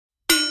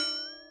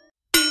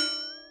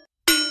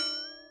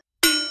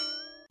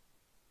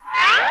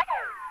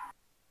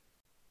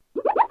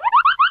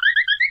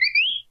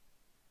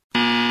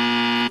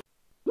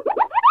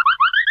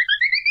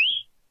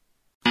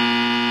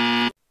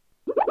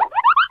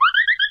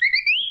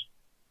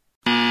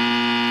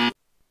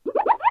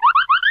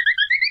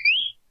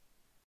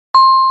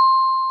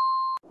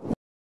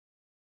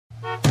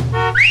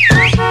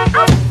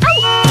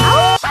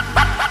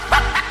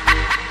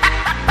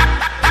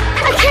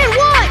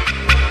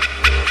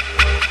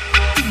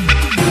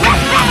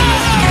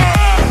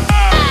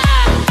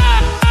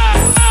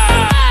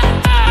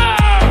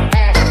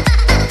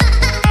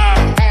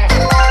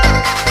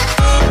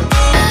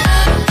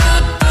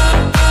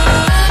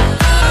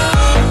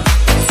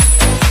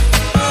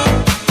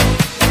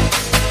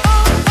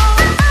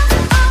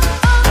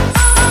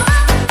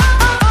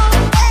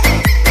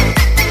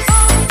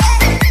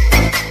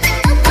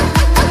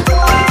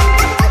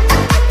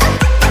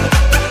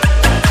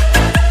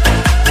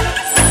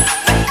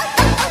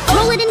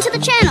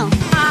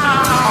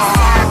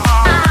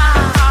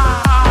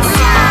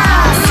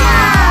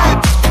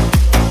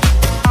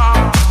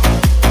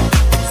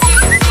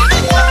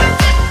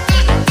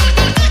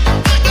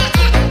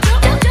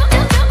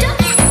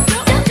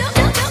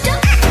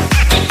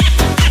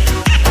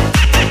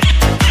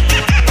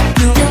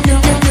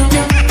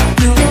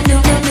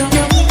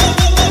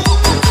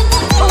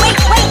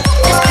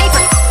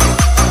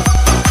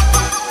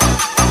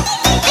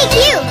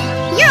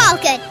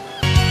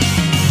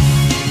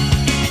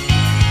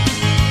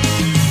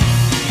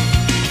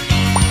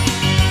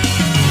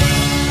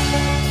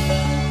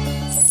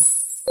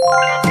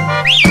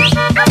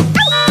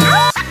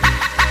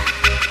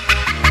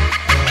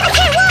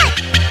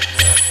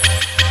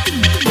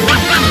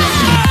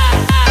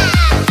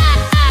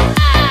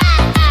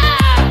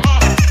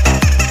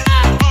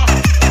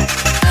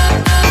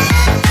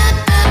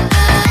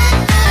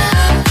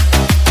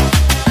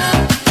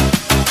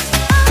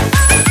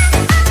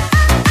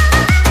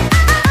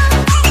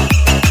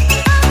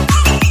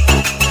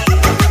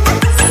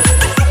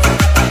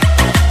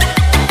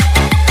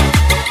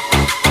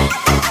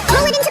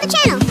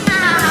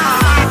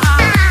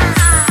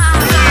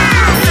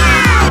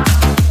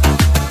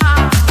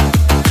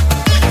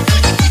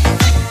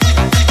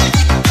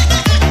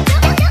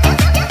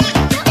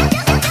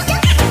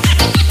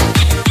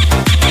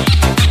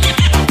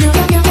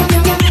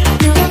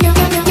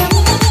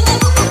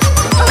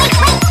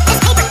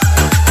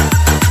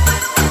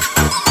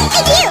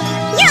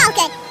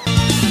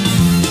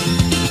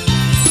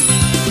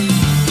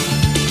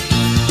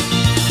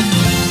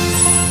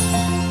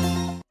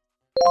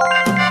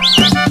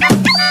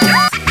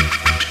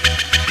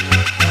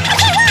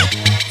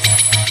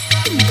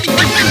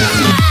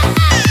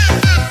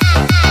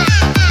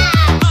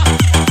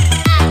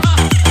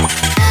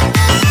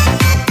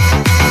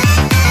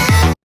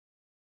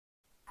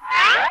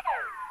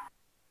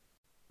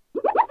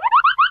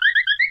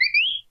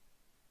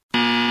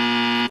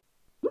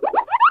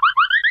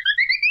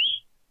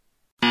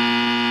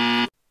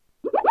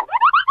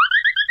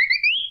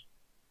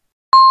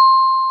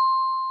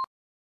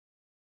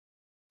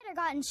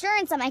got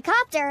insurance on my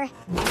copter.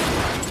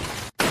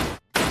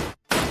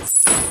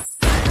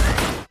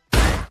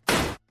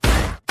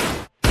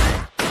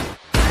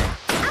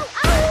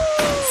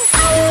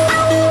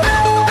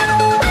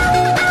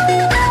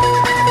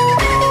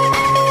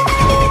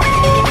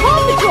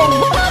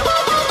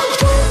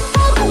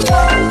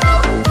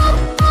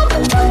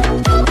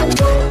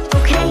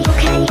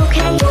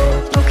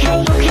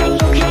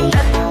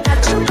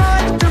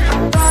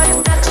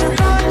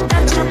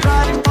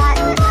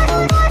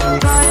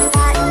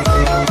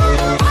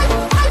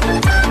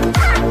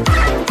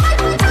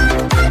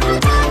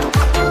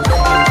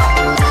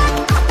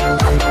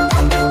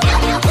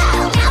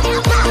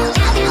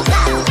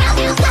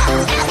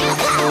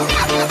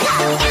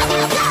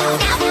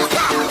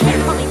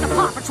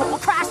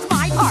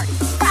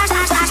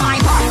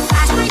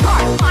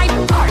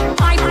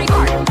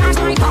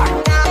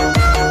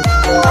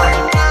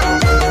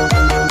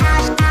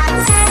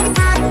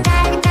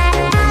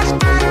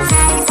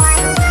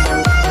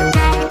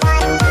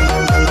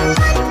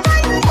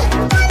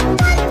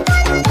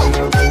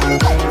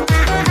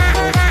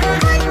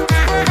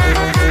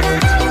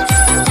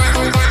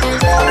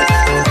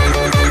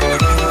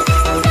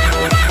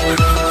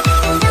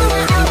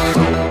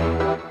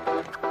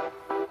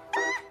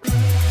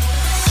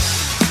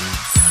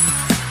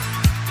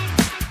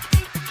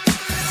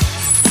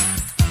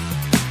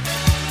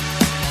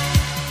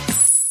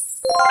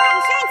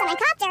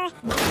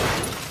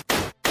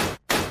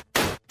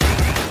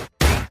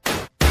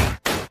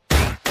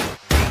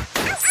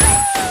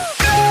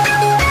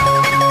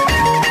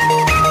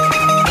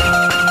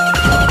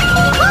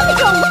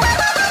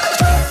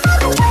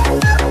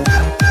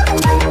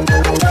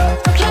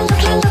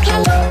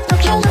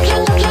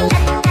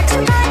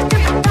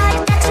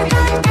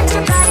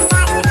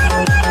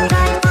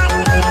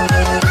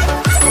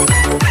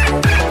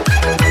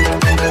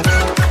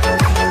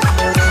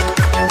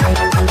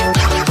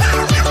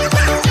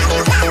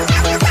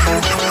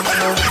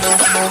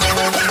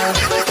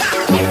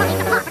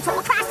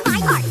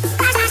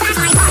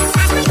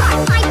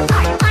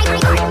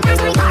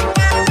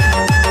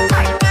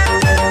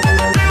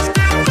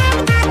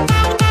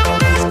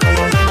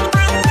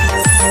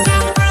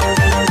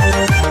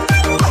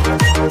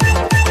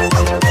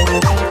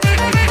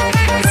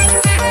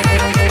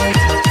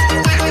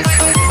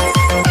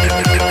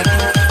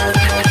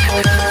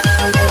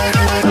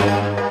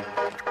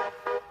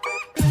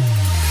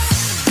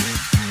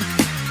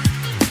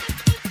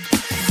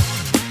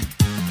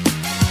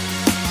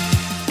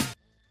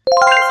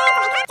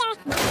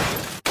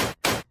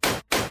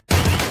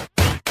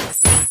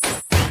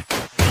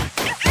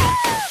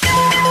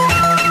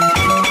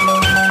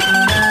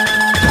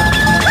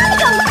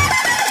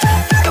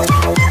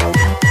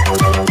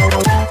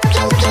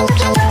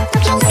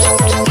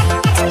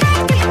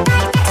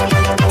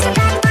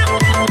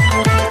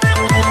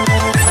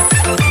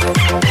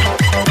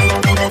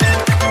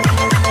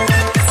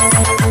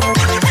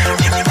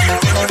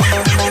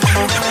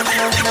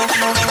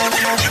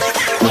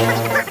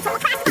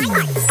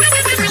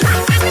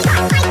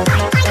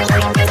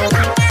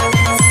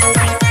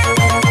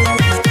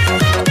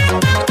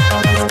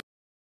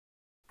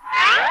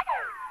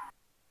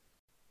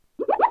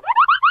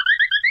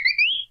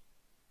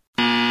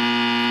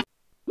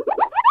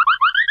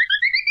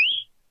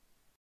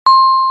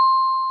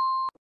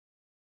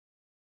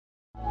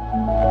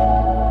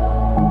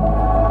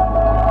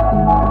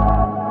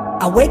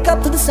 I wake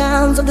up to the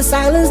sounds of the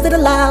silence that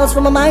allows for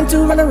my mind to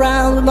run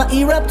around with my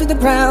ear up to the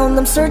ground.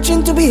 I'm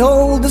searching to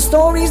behold the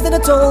stories that I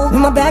told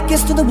when my back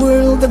is to the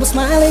world that was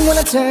smiling when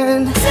I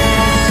turned.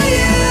 Tell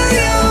you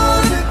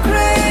you're the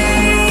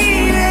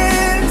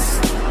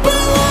greatest,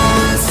 but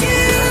once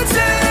you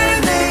turn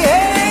they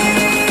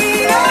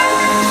hate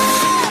us.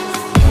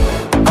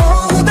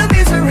 Oh, the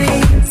misery.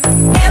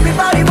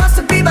 Everybody wants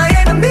to be my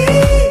enemy.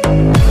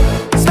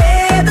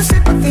 Spare the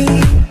sympathy.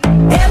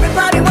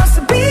 Everybody wants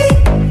to be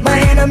my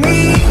enemy.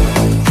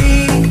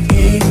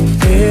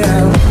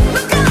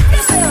 Look out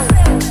yourself.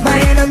 My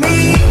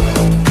enemy.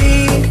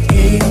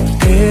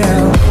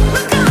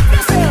 Look out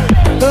yourself.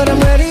 But I'm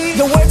ready.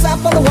 The words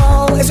up on the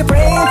wall as you're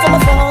praying for my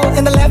fall,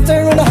 and the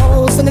laughter in the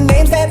holes and the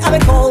names that I've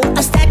been called.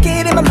 I stack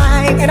it in my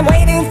mind and I'm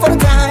waiting for the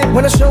time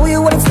when I show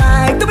you what it's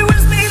like to be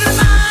worse than mine.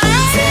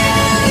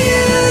 Tell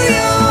you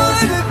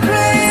you're the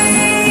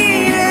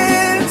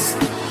greatest,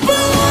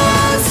 but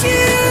once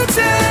you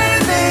turn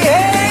the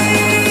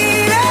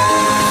hate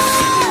us.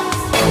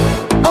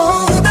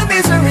 Oh, the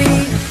misery.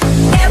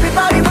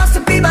 Everybody wants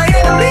to be my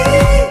enemy.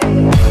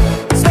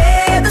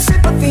 Spare the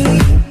sympathy.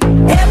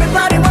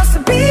 Everybody wants to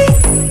be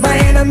my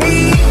enemy.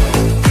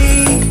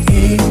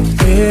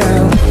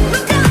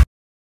 Look out.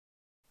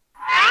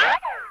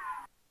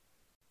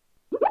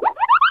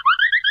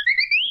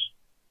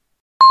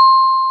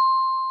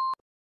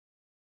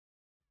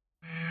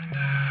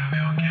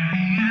 Veo que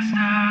ahí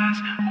estás,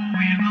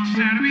 huir no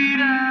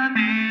servirá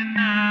de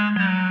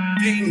nada.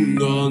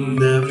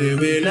 Ding-dong,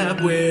 ábreme la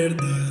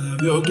puerta.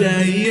 Veo que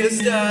ahí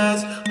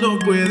estás, no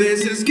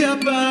puedes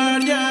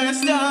escapar, ya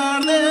es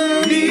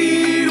tarde.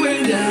 Miro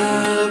en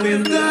la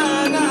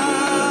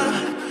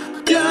ventana,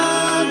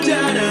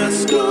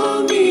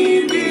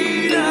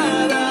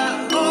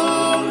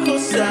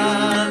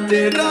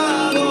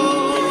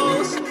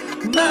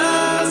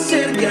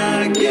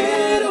 te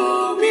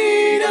quiero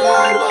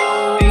mirar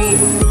más.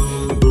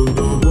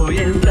 Voy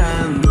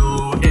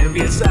entrando,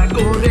 empieza a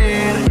correr.